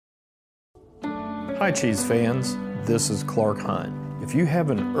Hi, Cheese fans. This is Clark Hunt. If you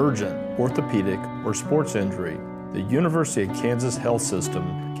have an urgent orthopedic or sports injury, the University of Kansas Health System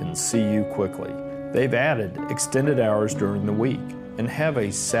can see you quickly. They've added extended hours during the week and have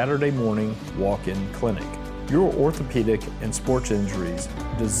a Saturday morning walk-in clinic. Your orthopedic and sports injuries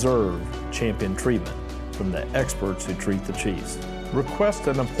deserve champion treatment from the experts who treat the Chiefs. Request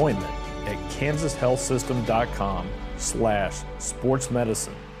an appointment at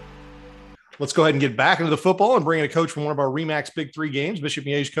kansashealthsystem.com/sportsmedicine. Let's go ahead and get back into the football and bring in a coach from one of our RE/MAX Big Three games, Bishop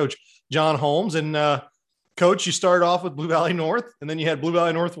Miege coach John Holmes. And coach, you started off with Blue Valley North, and then you had Blue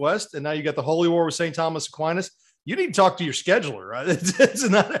Valley Northwest, and now you got the Holy War with St. Thomas Aquinas. You need to talk to your scheduler, right?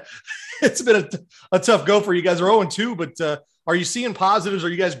 It's been a tough go for you guys. Are 0-2, but are you seeing positives? Are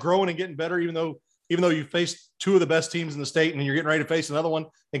you guys growing and getting better, even though you faced two of the best teams in the state, and you're getting ready to face another one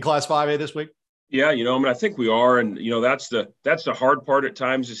in Class 5A this week? Yeah, I think we are. And, that's the hard part at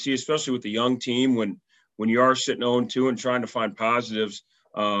times to see, especially with the young team when you are sitting 0-2 and trying to find positives.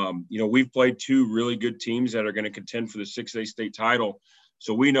 We've played two really good teams that are going to contend for the 6A state title.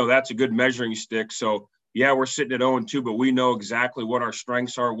 So we know that's a good measuring stick. So, yeah, we're sitting at 0-2, but we know exactly what our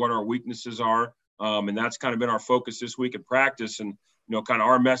strengths are, what our weaknesses are. And that's kind of been our focus this week in practice. And, kind of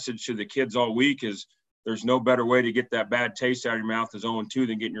our message to the kids all week is, there's no better way to get that bad taste out of your mouth as 0-2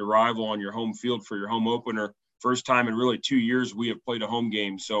 than getting your rival on your home field for your home opener. First time in really 2 years we have played a home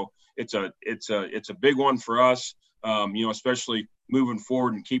game. So it's a big one for us, especially moving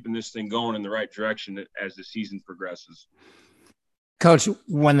forward and keeping this thing going in the right direction as the season progresses. Coach,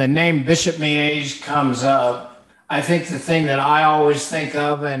 when the name Bishop Miege comes up, I think the thing that I always think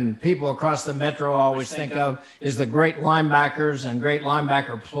of and people across the metro always think of is the great linebackers and great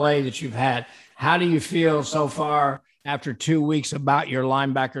linebacker play that you've had. How do you feel so far after 2 weeks about your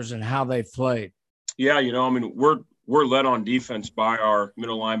linebackers and how they've played? Yeah, we're led on defense by our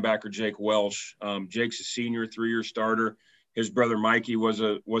middle linebacker, Jake Welsh. Jake's a senior, 3-year starter. His brother Mikey was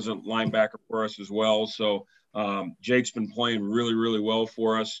a linebacker for us as well. So Jake's been playing really, really well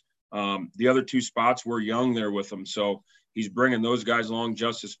for us. The other two spots, we're young there with him. So he's bringing those guys along,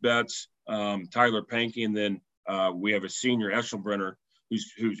 Justice Betts, Tyler Pankey, and then we have a senior, Eschelbrenner,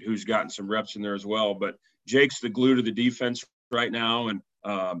 who's gotten some reps in there as well. But Jake's the glue to the defense right now. And,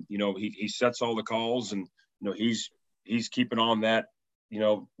 he sets all the calls and, he's keeping on that,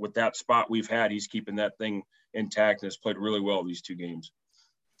 with that spot we've had, he's keeping that thing intact and has played really well these two games.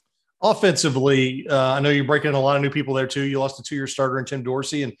 Offensively, I know you're breaking in a lot of new people there too. You lost a 2-year starter in Tim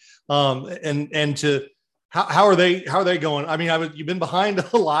Dorsey and how are they going? I mean, you've been behind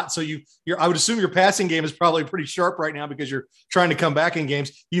a lot, so I would assume your passing game is probably pretty sharp right now because you're trying to come back in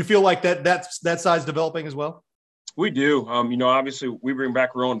games. You feel like that side's developing as well? We do. Obviously we bring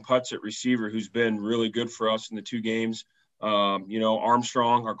back Rowan Putz at receiver, who's been really good for us in the two games.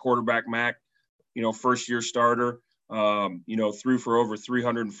 Armstrong, our quarterback, Mac, first year starter, threw for over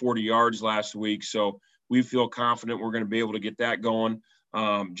 340 yards last week. So we feel confident we're going to be able to get that going.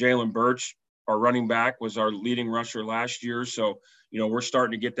 Jalen Birch, our running back, was our leading rusher last year. So, we're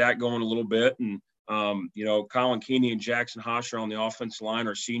starting to get that going a little bit. And, Colin Keeney and Jackson Hosher on the offensive line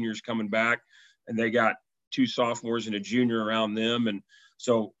are seniors coming back, and they got 2 sophomores and a junior around them. And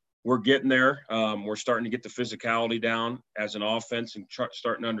so we're getting there. We're starting to get the physicality down as an offense and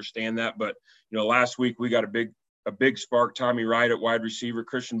starting to understand that. But, last week we got a big spark, Tommy Wright at wide receiver,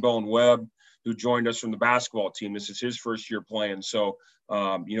 Christian Bowen Webb, who joined us from the basketball team. This is his first year playing. So,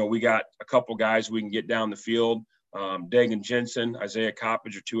 we got a couple guys we can get down the field. Dagan Jensen, Isaiah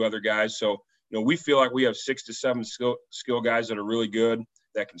Coppage are 2 other guys. So, we feel like we have 6 to 7 skill guys that are really good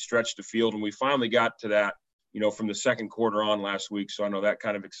that can stretch the field. And we finally got to that, from the second quarter on last week. So I know that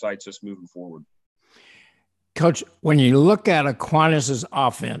kind of excites us moving forward. Coach, when you look at Aquinas'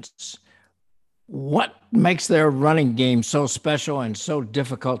 offense, what makes their running game so special and so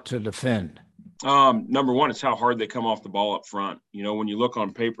difficult to defend? Number one, it's how hard they come off the ball up front. When you look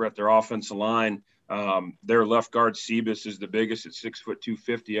on paper at their offensive line, their left guard Sebas is the biggest at 6 foot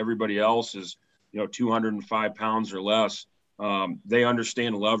 250. Everybody else is, 205 pounds or less. They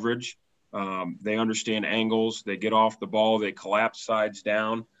understand leverage. They understand angles. They get off the ball. They collapse sides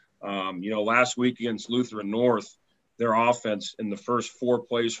down. Last week against Lutheran North, their offense in the first 4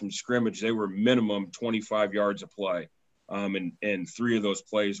 plays from scrimmage, they were minimum 25 yards a play. And 3 of those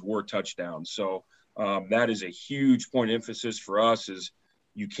plays were touchdowns. So that is a huge point of emphasis for us is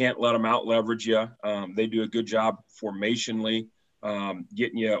you can't let them out leverage you. They do a good job formationally,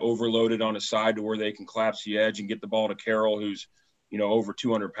 getting you overloaded on a side to where they can collapse the edge and get the ball to Carroll, who's, over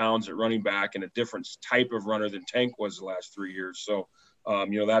 200 pounds at running back and a different type of runner than Tank was the last 3 years. So,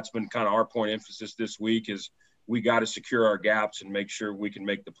 that's been kind of our point of emphasis this week is we got to secure our gaps and make sure we can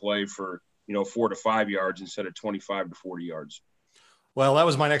make the play for, 4 to 5 yards instead of 25 to 40 yards. Well, that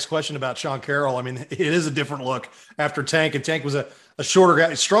was my next question about Sean Carroll. I mean, it is a different look after Tank, and Tank was a shorter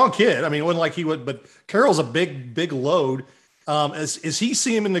guy, strong kid. I mean, it wasn't like he would, but Carroll's a big load. Is he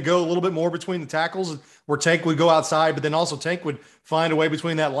seeing him to go a little bit more between the tackles where Tank would go outside, but then also Tank would find a way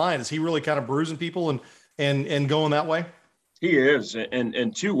between that line? Is he really kind of bruising people and going that way? He is.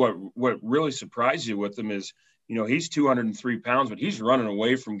 And two, what really surprised you with him is, he's 203 pounds, but he's running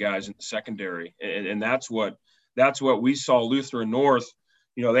away from guys in the secondary. And that's what we saw. Lutheran North,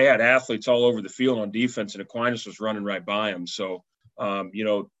 they had athletes all over the field on defense, and Aquinas was running right by them. So,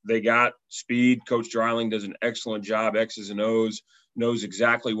 they got speed. Coach Dreiling does an excellent job, X's and O's, knows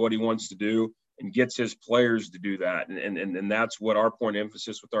exactly what he wants to do and gets his players to do that. And that's what our point of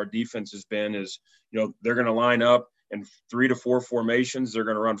emphasis with our defense has been is, they're going to line up in 3 to 4 formations. They're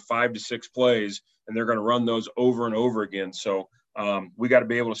going to run 5 to 6 plays, and they're going to run those over and over again. So we got to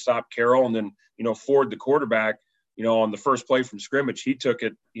be able to stop Carroll. And then, Ford, the quarterback, on the first play from scrimmage, he took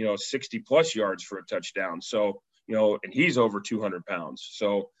it, 60 plus yards for a touchdown. So, and he's over 200 pounds.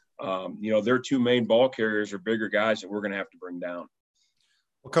 So, their two main ball carriers are bigger guys that we're going to have to bring down.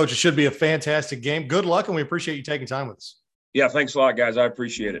 Well, Coach, it should be a fantastic game. Good luck, and we appreciate you taking time with us. Yeah, thanks a lot, guys. I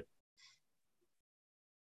appreciate it.